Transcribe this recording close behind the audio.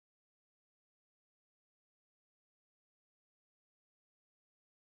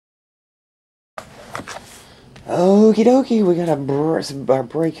Okie dokie, we got a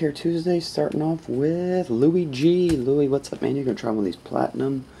break here Tuesday, starting off with Louie G. Louie, what's up, man? You're going to try one of these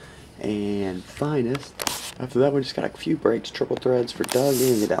Platinum and Finest. After that, we just got a few breaks, triple threads for Doug,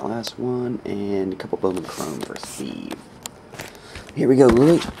 and get that last one, and a couple Bowman Chrome for Steve. Here we go,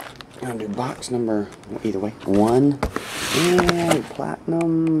 Louie. I'm going to do box number, either way, 1, and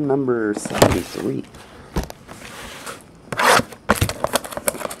Platinum number 73.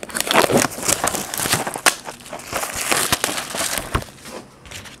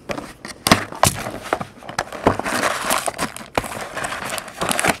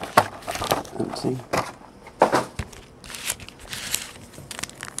 Let's see.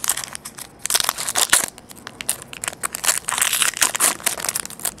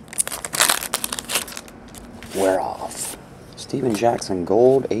 Wear off. Steven Jackson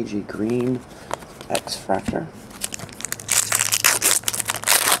Gold, AG Green, X Fractor.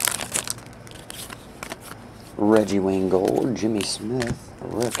 Reggie Wayne Gold, Jimmy Smith,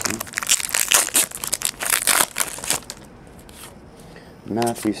 Rookie.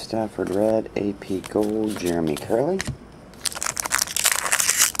 Matthew Stafford Red, AP Gold, Jeremy Curley.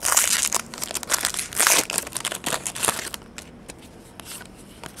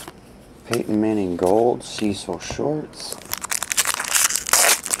 Peyton Manning Gold, Cecil Shorts.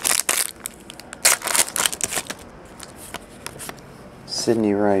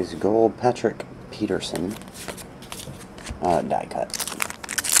 Sidney Rice Gold, Patrick Peterson, die cut.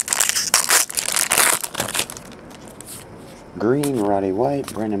 Green, Roddy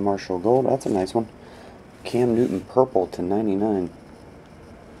White, Brandon Marshall Gold, that's a nice one. Cam Newton Purple to 99.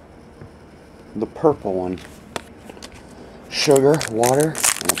 The purple one. Sugar, water,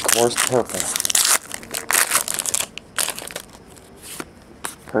 and of course purple.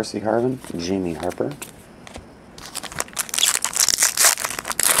 Percy Harvin, Jamie Harper.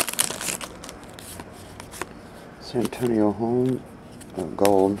 Santonio Holmes,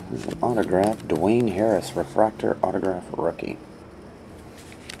 Gold, there's an autograph. Dwayne Harris, Refractor, Autograph, Rookie.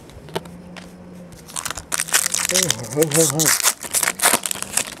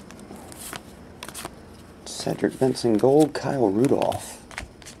 Cedric Benson Gold, Kyle Rudolph.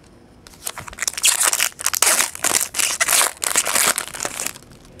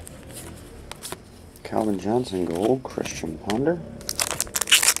 Calvin Johnson Gold, Christian Ponder.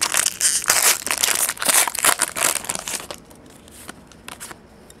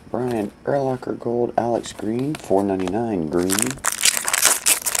 Brian Urlacher Gold, Alex Green, $4.99 Green.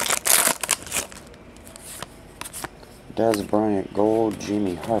 Des Bryant Gold,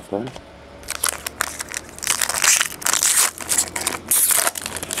 Jimmy Harper.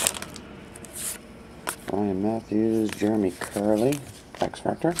 Ryan Matthews, Jeremy Curley, X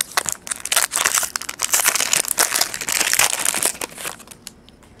Factor.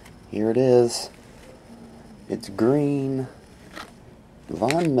 Here it is. It's green.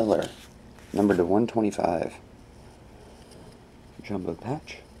 Von Miller, numbered to 125. Jumbo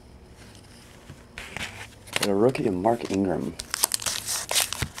patch. Got a rookie of Mark Ingram.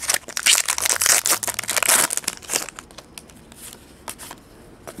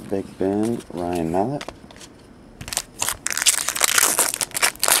 Big Ben, Ryan Mallett.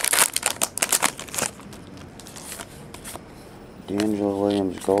 D'Angelo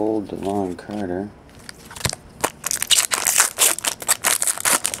Williams Gold, DeLon Carter.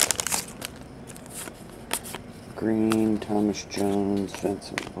 Green, Thomas Jones,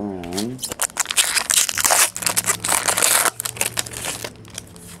 Vincent Brown.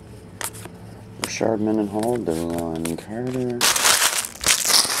 Rashard Mendenhall, DeLon Carter.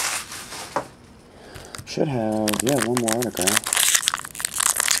 Should have, yeah, one more autograph.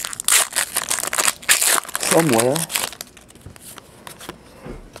 Somewhere.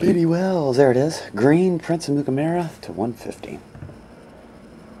 Benny Wells, there it is. Green, Prince of Mukamara to 150.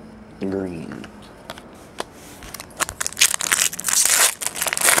 Green.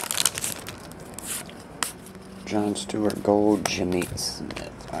 John Stewart Gold, Jimmy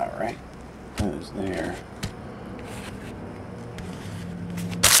Smith. Alright. Who's there?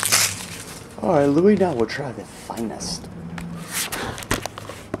 Alright, Louie, now we'll try the Finest.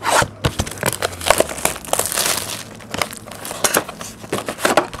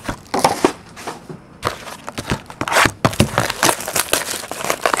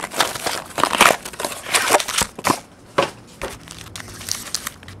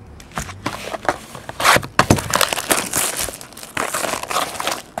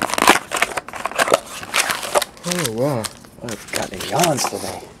 Oh wow, I've got any yawns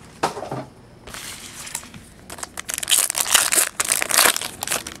today.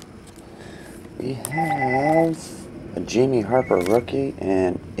 We have A Jamie Harper rookie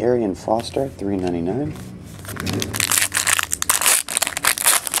and Arian Foster, $3.99.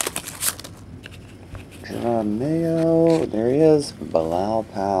 Mayo, there he is. Bilal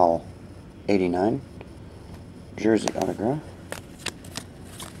Powell, $89. Jersey autograph.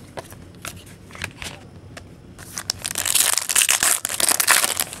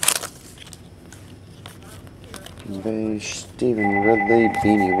 Stephen Ridley,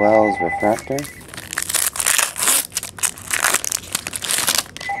 Beanie Wells, refractor.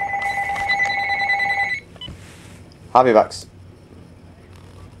 Hobby Bucks.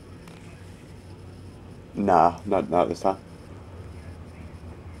 Nah, not this time.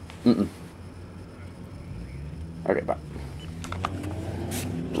 Okay, bye.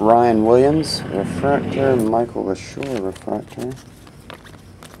 Ryan Williams, refractor. Michael LaShore, refractor.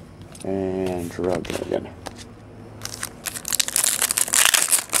 And Terrell Gilligan.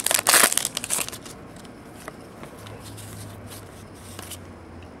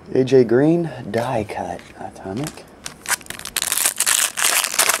 AJ Green, die cut, atomic.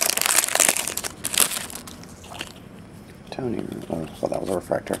 Tony, oh, well, that was a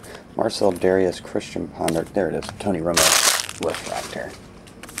refractor. Marcel Darius, Christian Ponder, there it is. Tony Romo, refractor.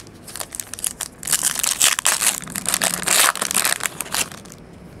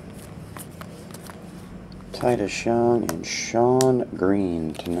 Titus Young and Sean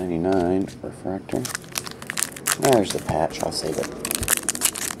Green to 99, refractor. There's the patch, I'll save it.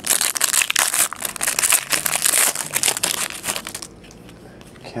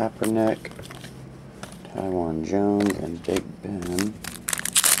 Kaepernick, Taiwan Jones, and Big Ben.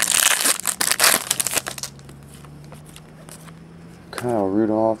 Kyle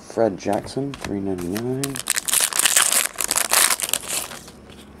Rudolph, Fred Jackson, $3.99.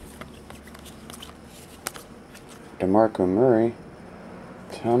 DeMarco Murray,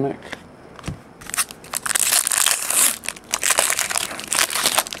 atomic.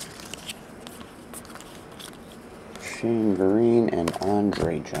 Shane Vereen and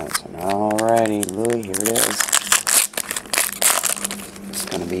Andre Johnson. Alrighty, Louie, here it is. It's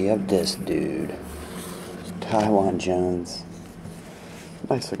gonna be of this dude. Taiwan Jones.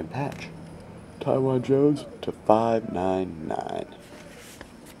 Nice looking patch. Taiwan Jones to $5.99.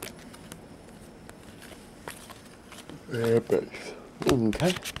 Epic.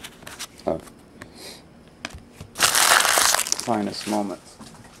 Okay. Oh. Finest moments.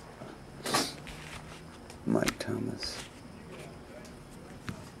 Mike Thomas.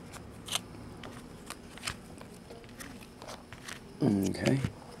 Okay.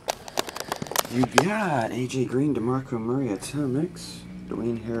 You got AJ Green, DeMarco Murray, atomics.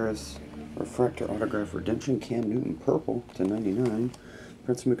 Dwayne Harris, refractor autograph redemption. Cam Newton, purple to 99.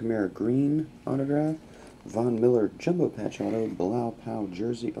 Prince McNamara, green autograph. Von Miller, jumbo patch auto. Bilal Powell,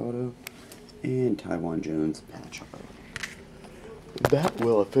 jersey auto. And Taiwan Jones, patch auto. That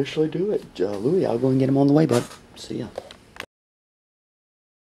will officially do it. Louie, I'll go and get him on the way, bud. See ya.